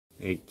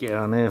Get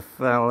on there,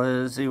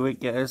 fellas. Here we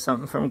go.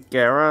 Something from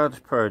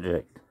Garage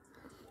Project.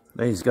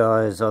 These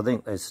guys, I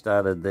think they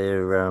started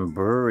their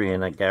brewery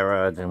in a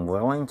garage in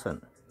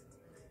Wellington,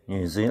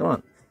 New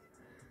Zealand.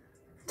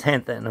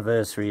 10th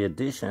anniversary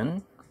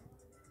edition.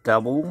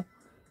 Double.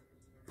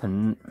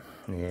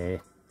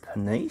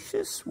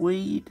 Pernicious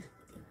weed.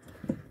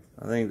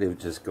 I think they've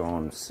just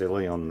gone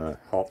silly on the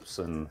hops,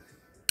 and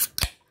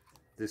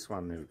this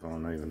one they've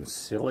gone even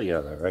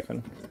sillier, I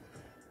reckon.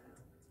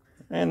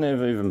 And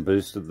they've even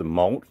boosted the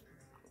malt,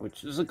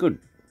 which is a good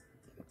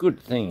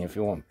thing if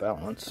you want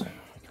balance. You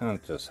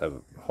can't just have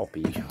a hop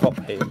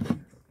head.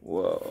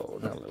 Whoa,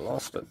 nearly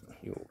lost it.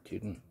 You're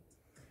kidding.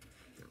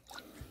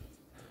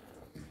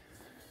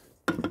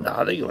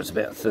 I think it was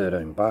about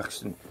 13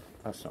 bucks, and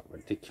that's not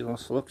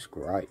ridiculous. It looks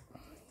great.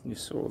 You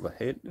saw the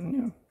head, didn't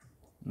you?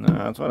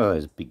 No, it's one of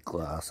those big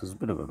glasses. A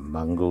bit of a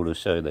mungle to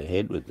show the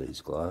head with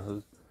these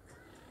glasses.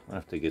 I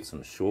have to get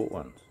some short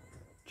ones.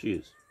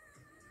 Cheers.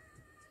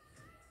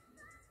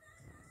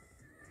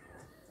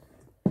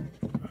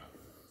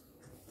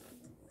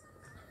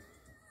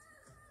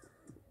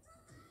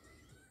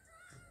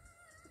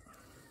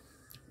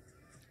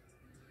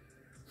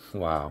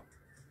 Wow.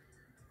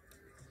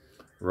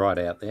 Right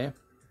out there.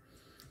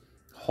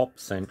 Hop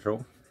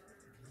Central.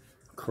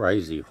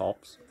 Crazy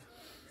hops.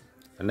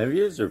 And they've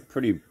used a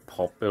pretty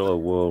popular,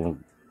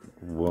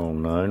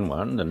 well-known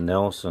one, the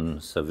Nelson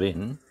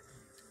Sauvin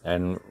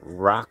and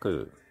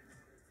Raku.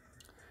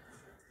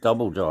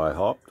 Double dry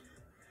hopped,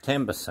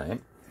 10%.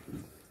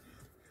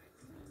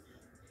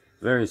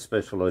 Very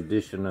special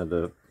edition of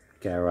the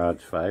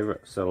Garage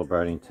Favourite,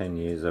 celebrating 10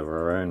 years of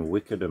our own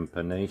wicked and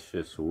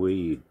pernicious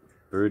weed.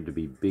 Brewed to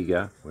be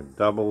bigger, with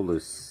double the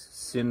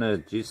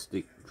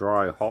synergistic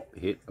dry hop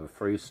hit of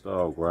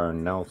freestyle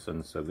grown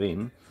Nelson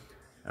Sauvin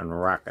and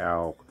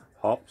Raku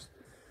hops,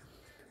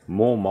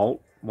 more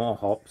malt, more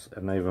hops,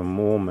 and even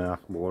more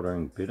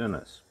mouth-watering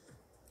bitterness.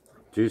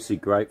 Juicy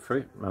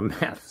grapefruit, my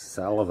mouth's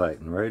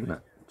salivating reading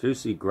it.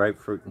 Juicy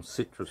grapefruit and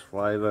citrus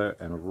flavour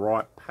and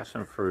ripe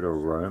passion fruit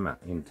aroma.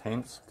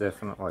 Intense,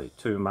 definitely.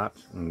 Too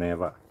much,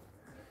 never.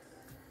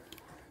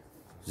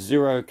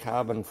 Zero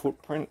carbon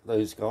footprint,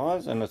 these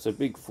guys, and it's a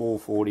big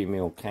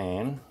 440ml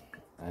can,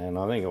 and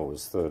I think it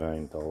was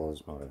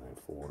 $13, might have been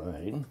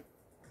 $14.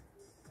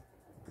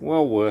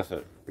 Well worth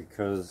it,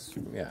 because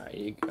yeah,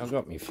 I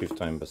got me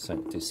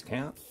 15%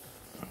 discount,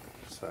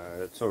 so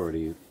it's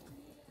already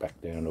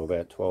back down to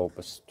about 12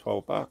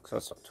 bucks.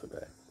 That's not too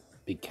bad.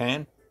 Big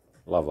can,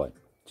 lovely.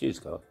 Cheers,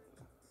 guys.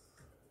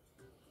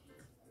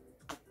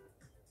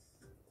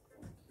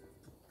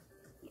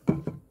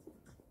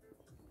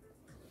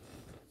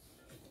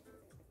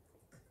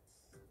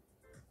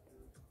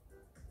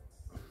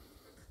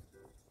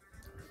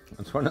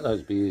 It's one of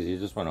those beers you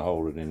just want to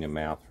hold it in your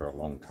mouth for a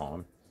long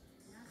time.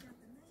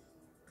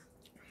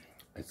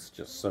 It's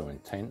just so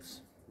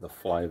intense. The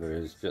flavour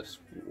is just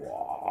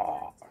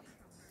wow.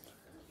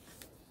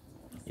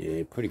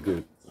 Yeah, pretty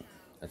good.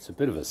 It's a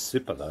bit of a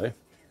sipper though.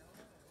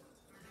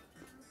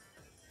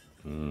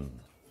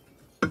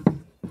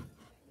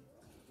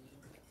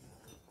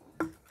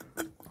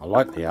 I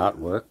like the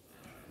artwork.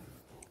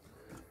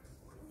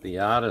 The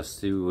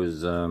artist who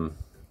was, we'll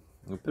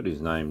put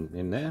his name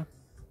in there.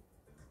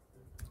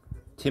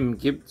 Tim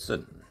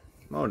Gibson.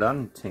 Well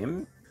done,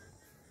 Tim.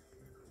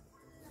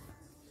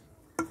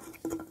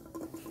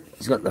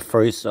 He's got the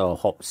freestyle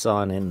hop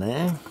sign in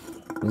there.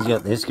 He's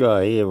got this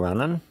guy here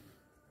running.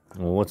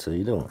 Well, what's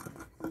he doing?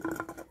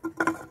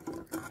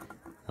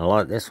 I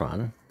like this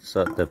one. It's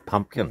like the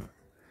pumpkin.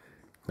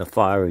 The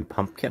fiery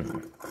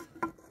pumpkin.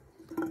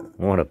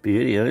 What a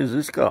beauty. Who's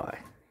this guy?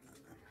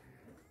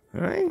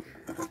 Hey?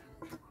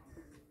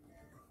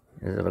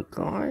 Is it a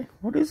guy?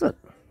 What is it?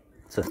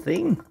 It's a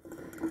thing.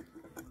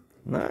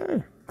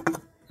 No.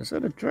 Is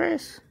that a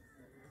dress?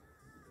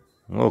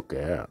 Look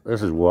out.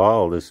 This is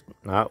wild, this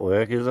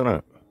artwork, isn't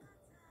it?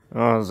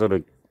 Oh, is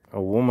it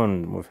a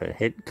woman with her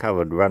head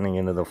covered running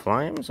into the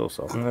flames or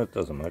something? That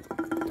doesn't make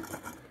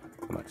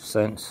much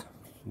sense.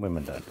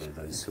 Women don't do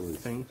those silly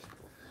things.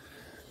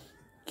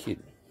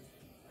 Kid.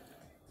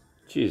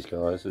 Cheers,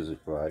 guys. This is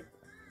great.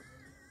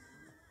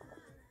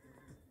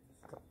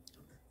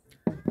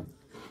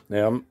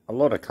 Now, a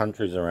lot of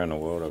countries around the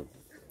world have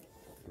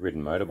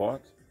ridden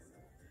motorbikes.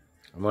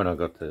 And when I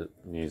got to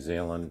New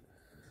Zealand,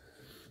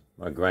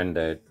 my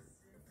granddad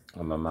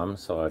on my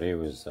mum's side, he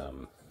was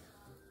on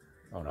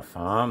a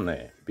farm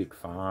there, big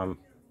farm,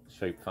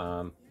 sheep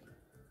farm,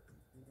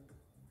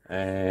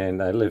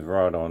 and they lived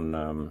right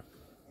on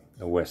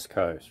the west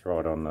coast,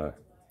 right on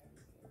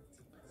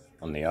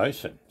the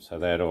ocean. So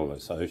they had all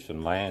this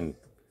ocean land.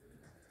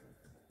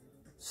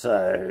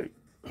 So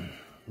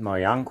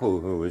my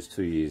uncle, who was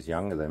 2 years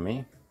younger than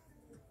me,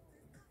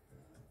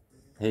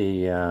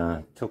 he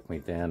took me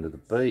down to the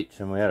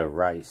beach and we had a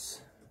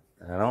race,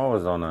 and I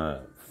was on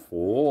a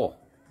it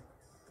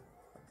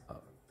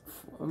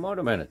might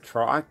have been a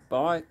trike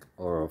bike,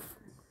 or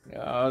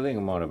I think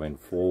it might have been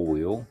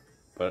 4-wheel,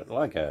 but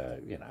like a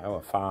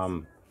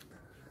farm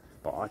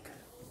bike,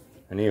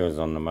 and he was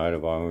on the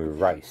motorbike and we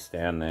raced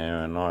down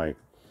there, and I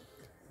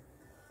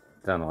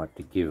don't like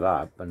to give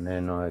up, and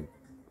then I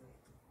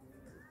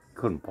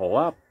couldn't pull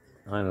up.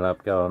 I ended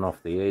up going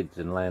off the edge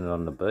and landed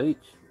on the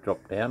beach,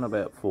 dropped down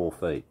about 4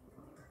 feet,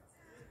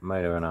 1.5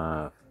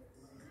 meters.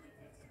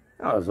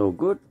 That was all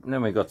good. And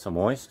then we got some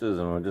oysters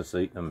and we're just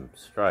eating them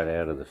straight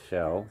out of the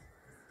shell.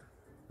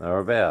 They were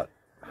about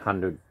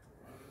 100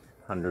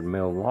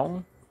 mil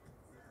long,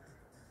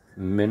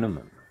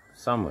 minimum.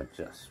 Some were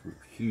just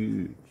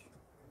huge.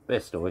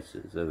 Best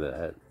oysters ever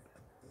had.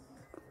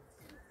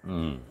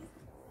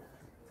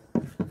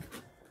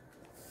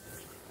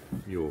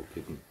 You're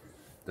kidding.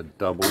 The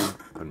double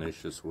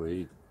pernicious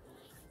weed.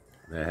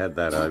 They had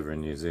that over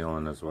in New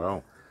Zealand as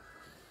well.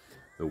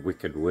 The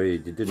wicked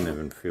weed, you didn't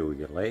even feel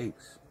your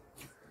legs.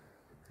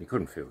 You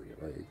couldn't feel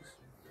your legs.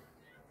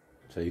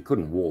 So you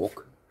couldn't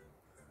walk.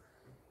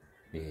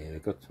 Yeah, they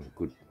got some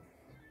good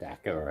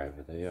DACA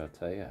over there, I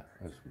tell you.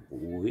 It was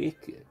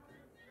wicked.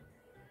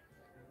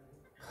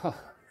 It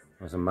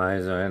was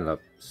amazing. I ended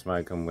up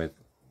smoking with,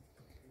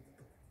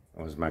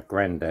 it was my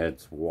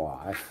granddad's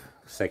wife,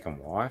 second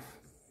wife,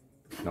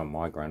 not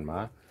my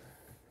grandma.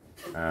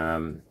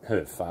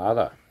 Her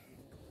father,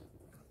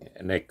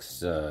 an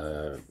ex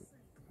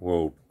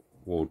World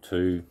War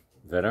II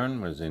veteran,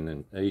 was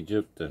in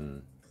Egypt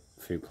and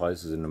a few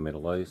places in the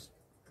Middle East.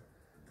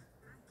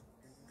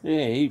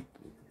 Yeah, he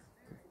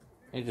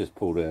just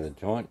pulled out a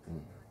joint,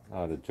 and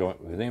I had a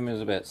joint with him. He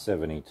was about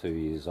 72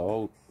 years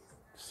old,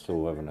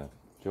 still having a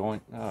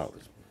joint. Oh, it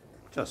was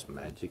just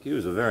magic. He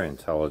was a very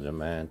intelligent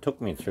man.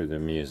 Took me through the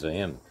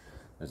museum.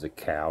 There's a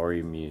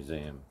Cowrie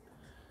museum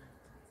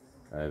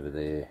over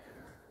there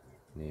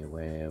near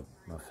where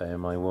my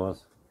family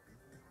was.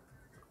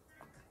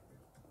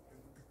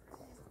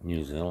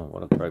 New Zealand,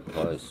 what a great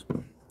place.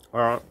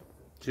 Alright,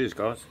 cheers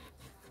guys.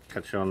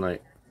 Catch you on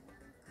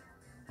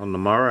the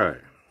morrow,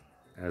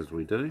 as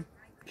we do.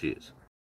 Cheers.